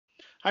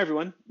Hi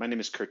everyone, my name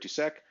is Kurt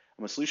Dusek.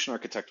 I'm a solution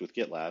architect with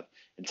GitLab,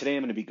 and today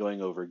I'm going to be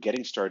going over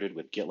getting started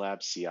with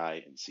GitLab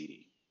CI and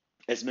CD.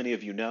 As many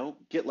of you know,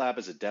 GitLab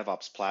is a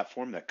DevOps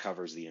platform that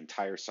covers the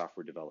entire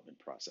software development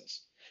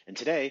process. And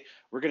today,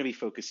 we're going to be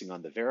focusing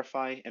on the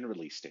verify and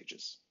release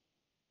stages.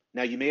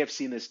 Now, you may have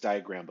seen this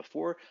diagram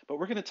before, but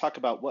we're going to talk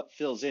about what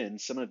fills in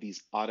some of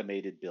these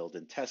automated build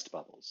and test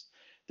bubbles.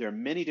 There are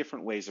many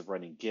different ways of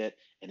running Git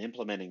and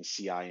implementing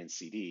CI and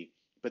CD,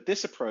 but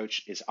this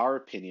approach is our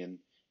opinion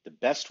the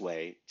best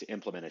way to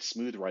implement a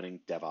smooth running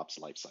DevOps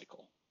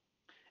lifecycle.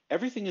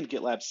 Everything in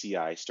GitLab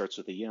CI starts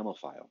with a YAML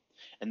file,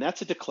 and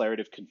that's a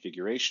declarative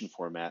configuration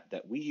format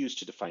that we use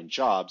to define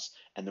jobs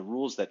and the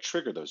rules that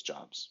trigger those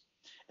jobs.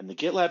 And the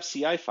GitLab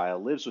CI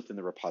file lives within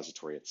the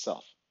repository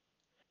itself.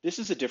 This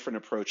is a different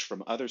approach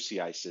from other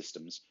CI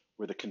systems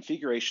where the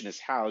configuration is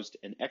housed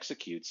and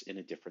executes in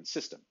a different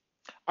system.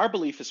 Our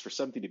belief is for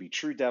something to be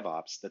true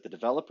DevOps that the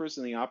developers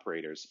and the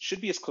operators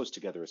should be as close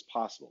together as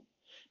possible,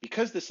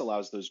 because this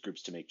allows those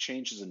groups to make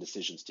changes and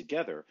decisions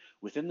together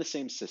within the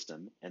same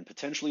system and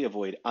potentially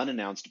avoid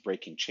unannounced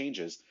breaking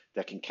changes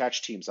that can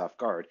catch teams off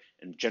guard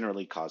and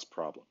generally cause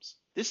problems.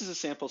 This is a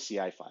sample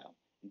CI file.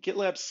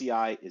 GitLab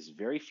CI is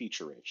very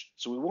feature-rich,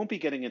 so we won't be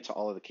getting into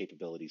all of the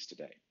capabilities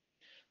today.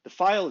 The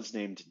file is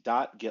named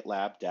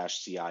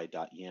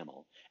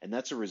 .gitlab-ci.yaml, and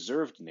that's a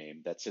reserved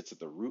name that sits at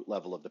the root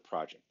level of the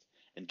project.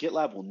 And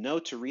GitLab will know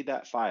to read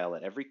that file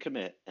at every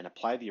commit and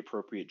apply the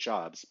appropriate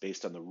jobs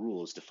based on the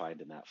rules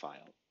defined in that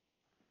file.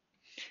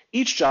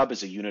 Each job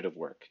is a unit of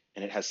work,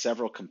 and it has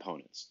several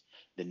components: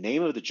 the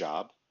name of the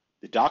job,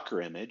 the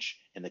Docker image,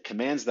 and the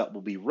commands that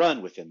will be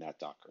run within that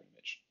Docker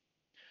image.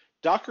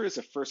 Docker is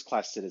a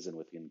first-class citizen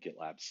within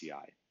GitLab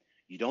CI.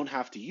 You don't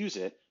have to use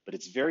it, but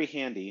it's very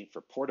handy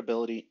for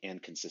portability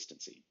and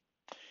consistency.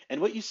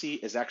 And what you see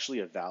is actually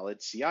a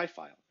valid CI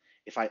file.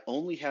 If I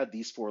only had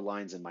these 4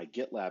 lines in my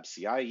GitLab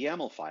CI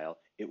YAML file,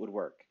 it would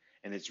work.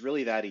 And it's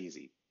really that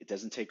easy. It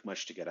doesn't take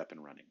much to get up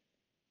and running.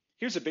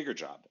 Here's a bigger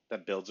job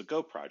that builds a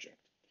Go project.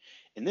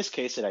 In this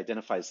case, it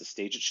identifies the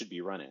stage it should be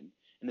run in,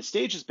 and the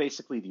stage is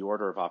basically the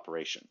order of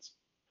operations.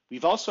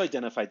 We've also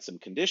identified some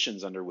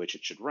conditions under which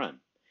it should run,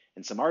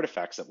 and some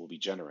artifacts that will be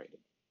generated.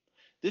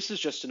 This is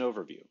just an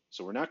overview,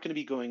 so we're not going to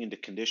be going into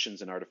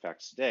conditions and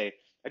artifacts today.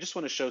 I just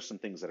want to show some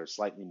things that are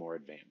slightly more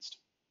advanced.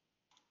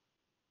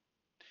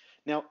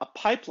 Now, a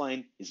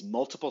pipeline is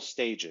multiple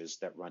stages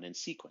that run in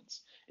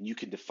sequence, and you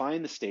can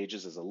define the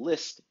stages as a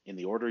list in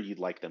the order you'd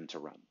like them to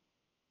run.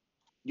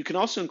 You can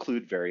also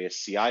include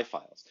various CI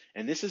files,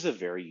 and this is a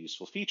very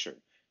useful feature,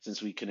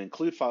 since we can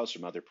include files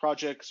from other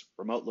projects,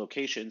 remote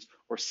locations,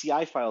 or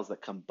CI files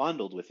that come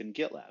bundled within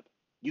GitLab.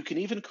 You can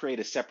even create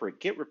a separate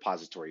Git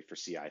repository for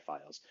CI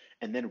files,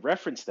 and then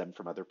reference them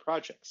from other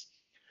projects.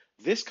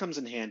 This comes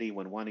in handy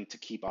when wanting to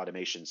keep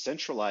automation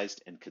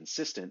centralized and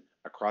consistent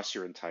across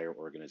your entire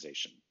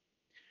organization.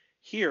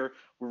 Here,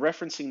 we're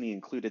referencing the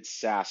included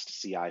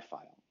SAST CI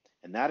file,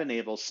 and that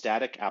enables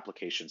static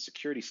application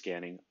security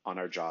scanning on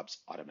our jobs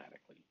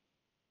automatically.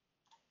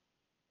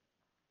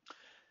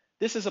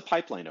 This is a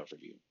pipeline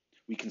overview.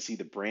 We can see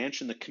the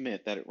branch and the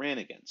commit that it ran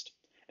against,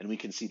 and we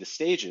can see the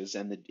stages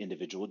and the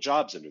individual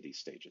jobs under these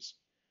stages.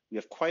 We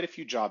have quite a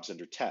few jobs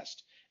under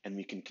test, and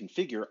we can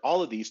configure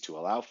all of these to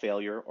allow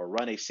failure or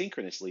run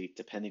asynchronously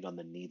depending on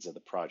the needs of the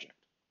project.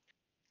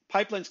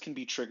 Pipelines can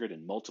be triggered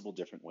in multiple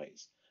different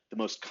ways. The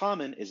most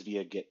common is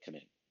via git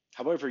commit.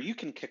 However, you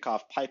can kick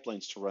off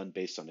pipelines to run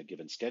based on a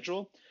given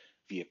schedule,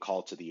 via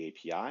call to the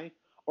API,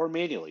 or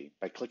manually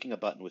by clicking a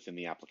button within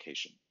the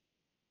application.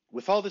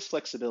 With all this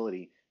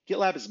flexibility,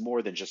 GitLab is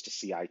more than just a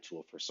CI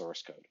tool for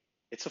source code.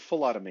 It's a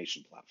full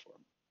automation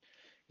platform.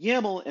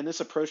 YAML and this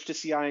approach to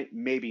CI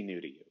may be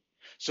new to you.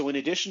 So in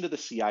addition to the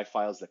CI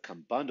files that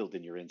come bundled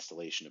in your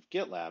installation of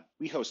GitLab,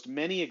 we host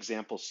many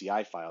example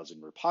CI files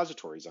in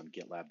repositories on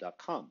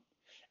gitlab.com.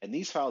 And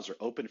these files are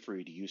open for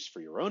you to use for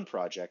your own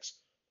projects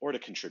or to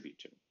contribute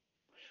to.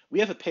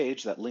 We have a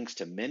page that links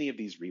to many of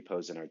these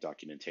repos in our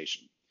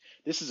documentation.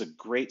 This is a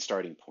great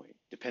starting point,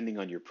 depending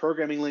on your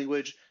programming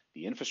language,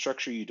 the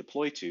infrastructure you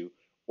deploy to,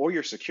 or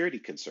your security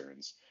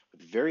concerns.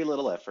 With very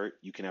little effort,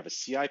 you can have a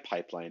CI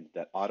pipeline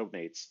that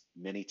automates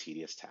many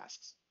tedious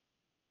tasks.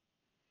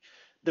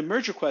 The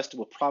merge request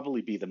will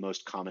probably be the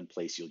most common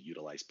place you'll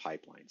utilize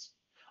pipelines.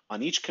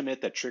 On each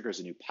commit that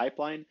triggers a new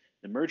pipeline,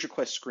 the merge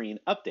request screen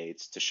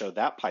updates to show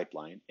that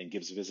pipeline and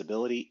gives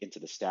visibility into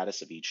the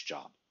status of each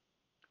job.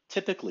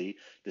 Typically,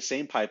 the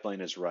same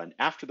pipeline is run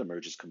after the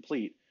merge is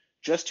complete,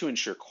 just to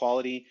ensure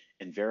quality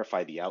and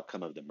verify the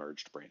outcome of the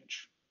merged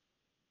branch.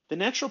 The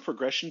natural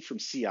progression from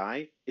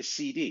CI is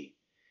CD,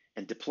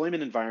 and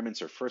deployment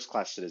environments are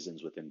first-class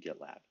citizens within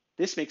GitLab.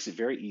 This makes it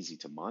very easy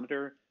to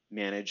monitor,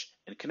 manage,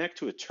 and connect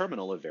to a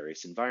terminal of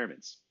various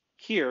environments.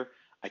 Here,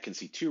 I can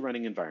see 2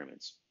 running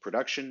environments,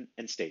 production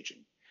and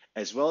staging,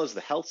 as well as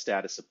the health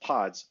status of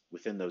pods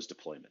within those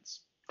deployments.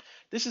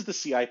 This is the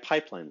CI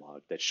pipeline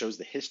log that shows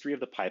the history of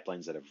the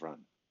pipelines that have run.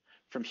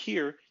 From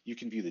here, you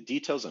can view the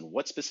details on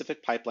what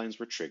specific pipelines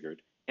were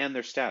triggered and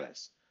their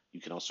status.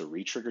 You can also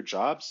re-trigger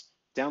jobs,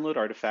 download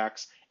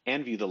artifacts,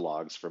 and view the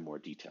logs for more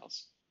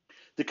details.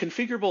 The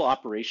configurable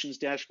operations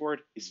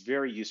dashboard is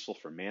very useful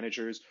for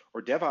managers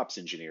or DevOps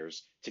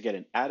engineers to get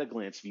an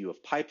at-a-glance view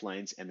of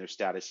pipelines and their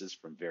statuses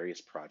from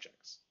various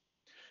projects.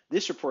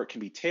 This report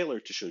can be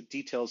tailored to show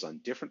details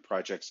on different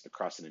projects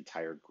across an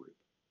entire group.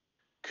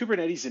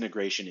 Kubernetes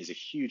integration is a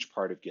huge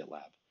part of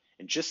GitLab,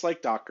 and just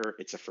like Docker,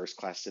 it's a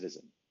first-class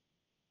citizen.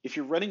 If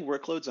you're running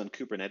workloads on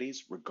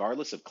Kubernetes,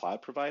 regardless of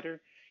cloud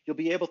provider, you'll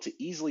be able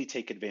to easily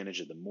take advantage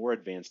of the more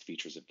advanced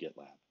features of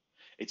GitLab.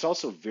 It's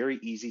also very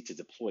easy to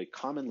deploy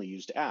commonly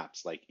used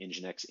apps like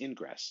Nginx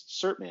Ingress,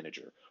 Cert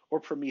Manager,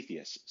 or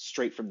Prometheus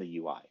straight from the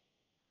UI.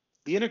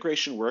 The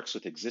integration works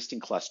with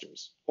existing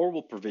clusters, or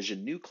will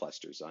provision new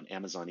clusters on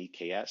Amazon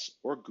EKS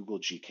or Google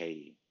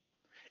GKE.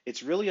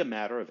 It's really a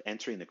matter of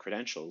entering the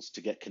credentials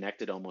to get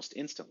connected almost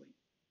instantly.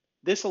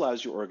 This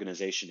allows your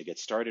organization to get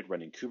started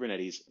running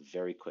Kubernetes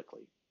very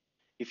quickly.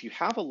 If you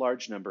have a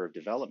large number of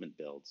development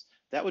builds,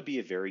 that would be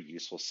a very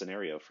useful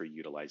scenario for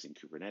utilizing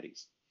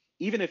Kubernetes.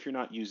 Even if you're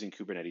not using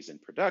Kubernetes in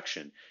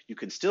production, you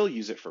can still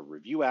use it for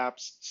review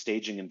apps,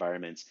 staging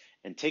environments,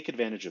 and take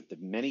advantage of the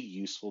many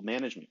useful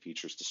management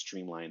features to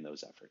streamline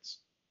those efforts.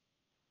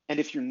 And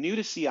if you're new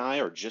to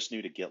CI or just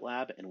new to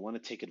GitLab and want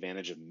to take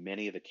advantage of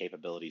many of the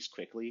capabilities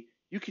quickly,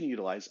 you can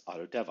utilize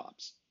Auto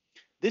DevOps.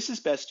 This is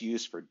best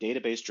used for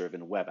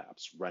database-driven web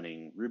apps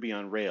running Ruby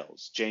on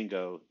Rails,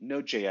 Django,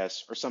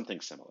 Node.js, or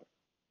something similar.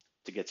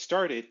 To get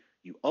started,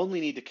 you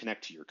only need to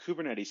connect to your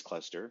Kubernetes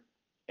cluster,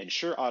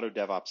 ensure Auto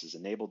DevOps is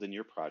enabled in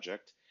your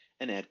project,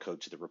 and add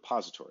code to the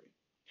repository.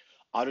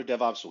 Auto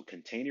DevOps will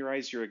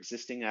containerize your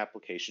existing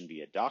application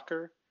via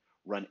Docker,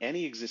 run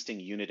any existing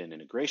unit and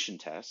integration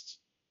tests,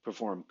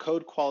 perform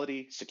code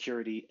quality,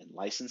 security, and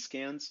license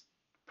scans,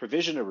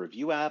 provision a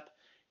review app,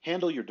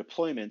 handle your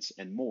deployments,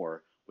 and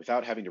more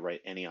without having to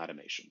write any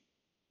automation.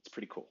 It's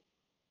pretty cool.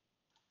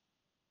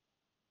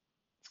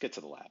 Let's get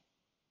to the lab.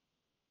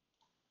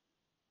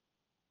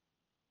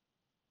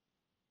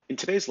 In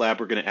today's lab,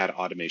 we're going to add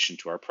automation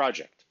to our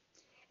project.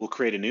 We'll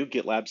create a new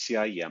GitLab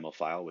CI YAML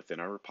file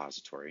within our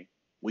repository.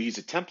 We'll use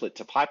a template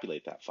to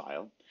populate that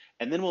file,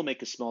 and then we'll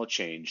make a small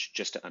change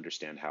just to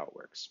understand how it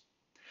works.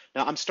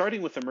 Now, I'm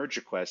starting with a merge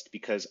request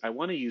because I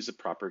want to use a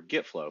proper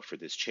Git flow for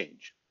this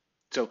change.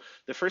 So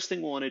the first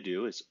thing we'll want to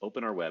do is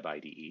open our web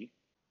IDE.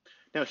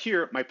 Now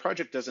here, my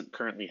project doesn't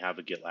currently have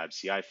a GitLab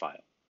CI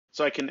file.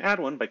 So I can add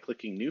one by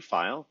clicking New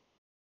File.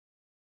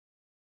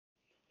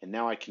 And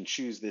now I can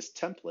choose this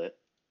template,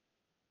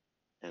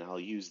 and I'll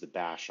use the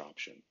bash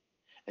option.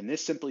 And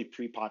this simply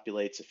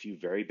pre-populates a few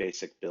very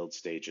basic build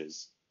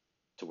stages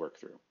to work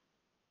through.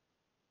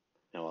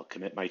 Now I'll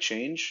commit my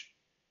change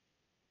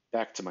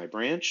back to my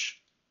branch.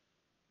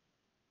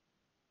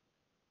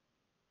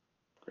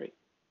 Great.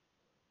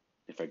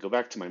 If I go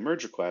back to my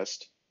merge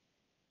request,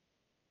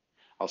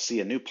 I'll see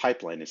a new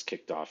pipeline is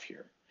kicked off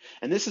here.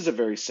 And this is a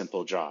very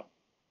simple job.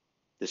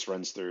 This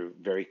runs through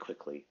very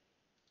quickly.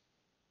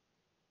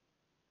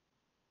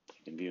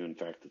 You can view, in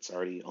fact, it's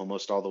already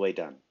almost all the way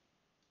done.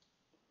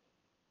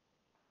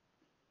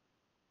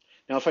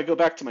 Now, if I go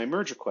back to my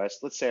merge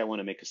request, let's say I want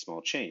to make a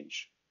small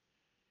change.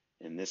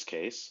 In this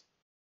case,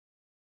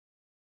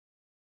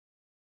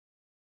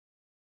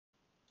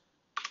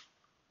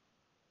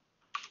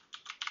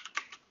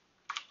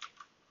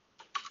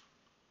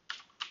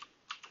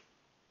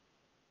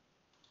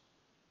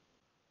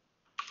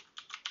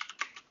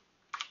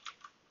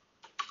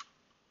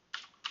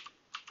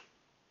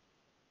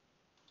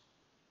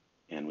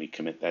 and we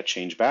commit that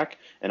change back.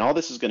 And all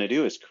this is going to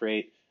do is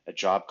create a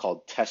job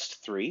called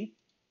test3.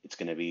 It's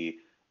going to be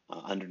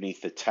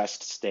underneath the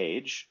test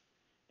stage.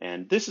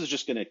 And this is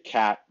just going to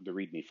cat the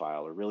README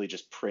file, or really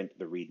just print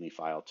the README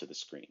file to the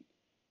screen.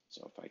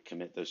 So if I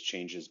commit those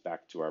changes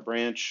back to our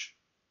branch,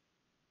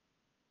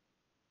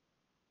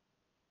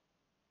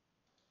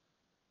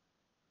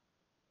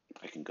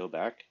 I can go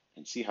back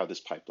and see how this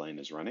pipeline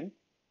is running.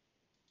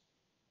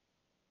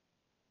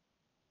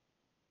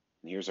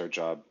 And here's our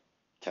job,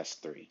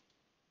 test3.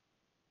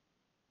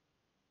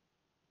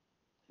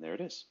 There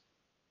it is.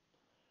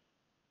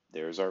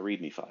 There's our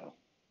README file.